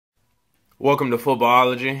Welcome to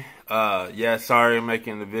Footballology. Yeah, sorry I'm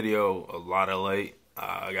making the video a lot of late.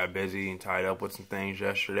 I got busy and tied up with some things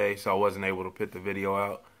yesterday, so I wasn't able to put the video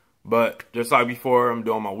out. But just like before, I'm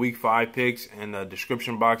doing my Week 5 picks in the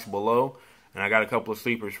description box below, and I got a couple of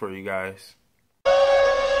sleepers for you guys.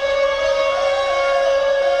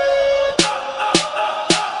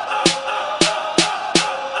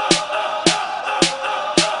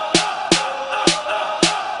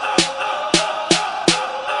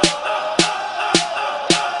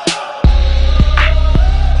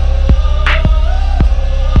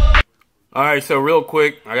 Alright, so real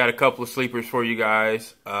quick, I got a couple of sleepers for you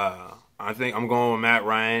guys. I think I'm going with Matt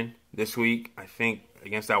Ryan this week. I think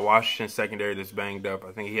against that Washington secondary that's banged up,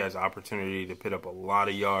 I think he has opportunity to put up a lot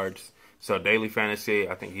of yards. So daily fantasy,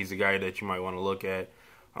 I think he's a guy that you might want to look at.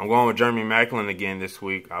 I'm going with Jeremy Maclin again this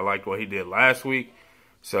week. I liked what he did last week.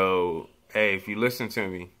 So, hey, if you listen to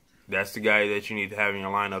me, that's the guy that you need to have in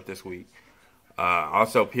your lineup this week.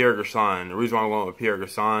 Also, Pierre Garcon. The reason why I'm going with Pierre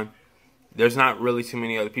Garcon, there's not really too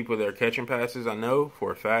many other people that are catching passes, I know,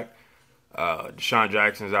 for a fact. Deshaun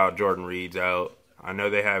Jackson's out. Jordan Reed's out. I know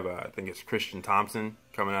they have, I think it's Christian Thompson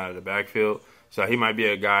coming out of the backfield. So he might be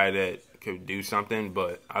a guy that could do something.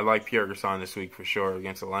 But I like Pierre Garcon this week for sure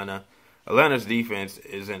against Atlanta. Atlanta's defense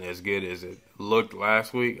isn't as good as it looked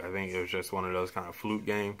last week. I think it was just one of those kind of fluke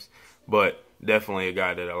games. But definitely a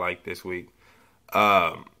guy that I like this week.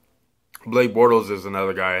 Blake Bortles is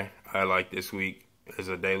another guy I like this week. As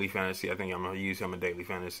a daily fantasy, I think I'm going to use him in daily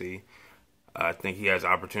fantasy. I think he has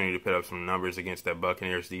opportunity to put up some numbers against that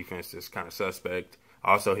Buccaneers defense that's kind of suspect.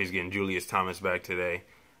 Also, he's getting Julius Thomas back today,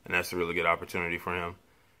 and that's a really good opportunity for him.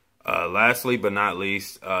 Lastly, but not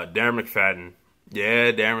least, Darren McFadden.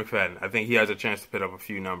 Yeah, Darren McFadden. I think he has a chance to put up a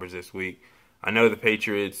few numbers this week. I know the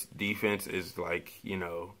Patriots defense is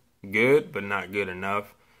good, but not good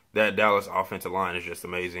enough. That Dallas offensive line is just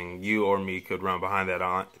amazing. You or me could run behind that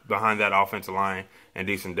offensive line and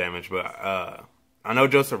do some damage. But I know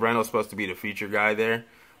Joseph Randle's supposed to be the feature guy there,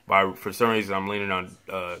 but for some reason I'm leaning on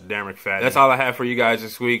Darren McFadden. That's all I have for you guys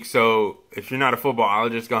this week. So if you're not a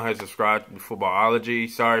footballologist, go ahead and subscribe to Footballology.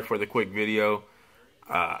 Sorry for the quick video.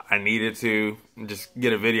 I needed to just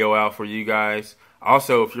get a video out for you guys.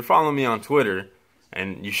 Also, if you're following me on Twitter,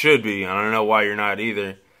 and you should be, I don't know why you're not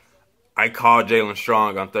either, I called Jalen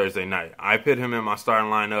Strong on Thursday night. I put him in my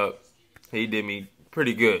starting lineup. He did me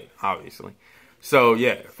pretty good, obviously. So,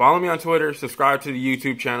 yeah, follow me on Twitter, subscribe to the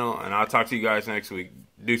YouTube channel, and I'll talk to you guys next week.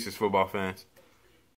 Deuces, football fans.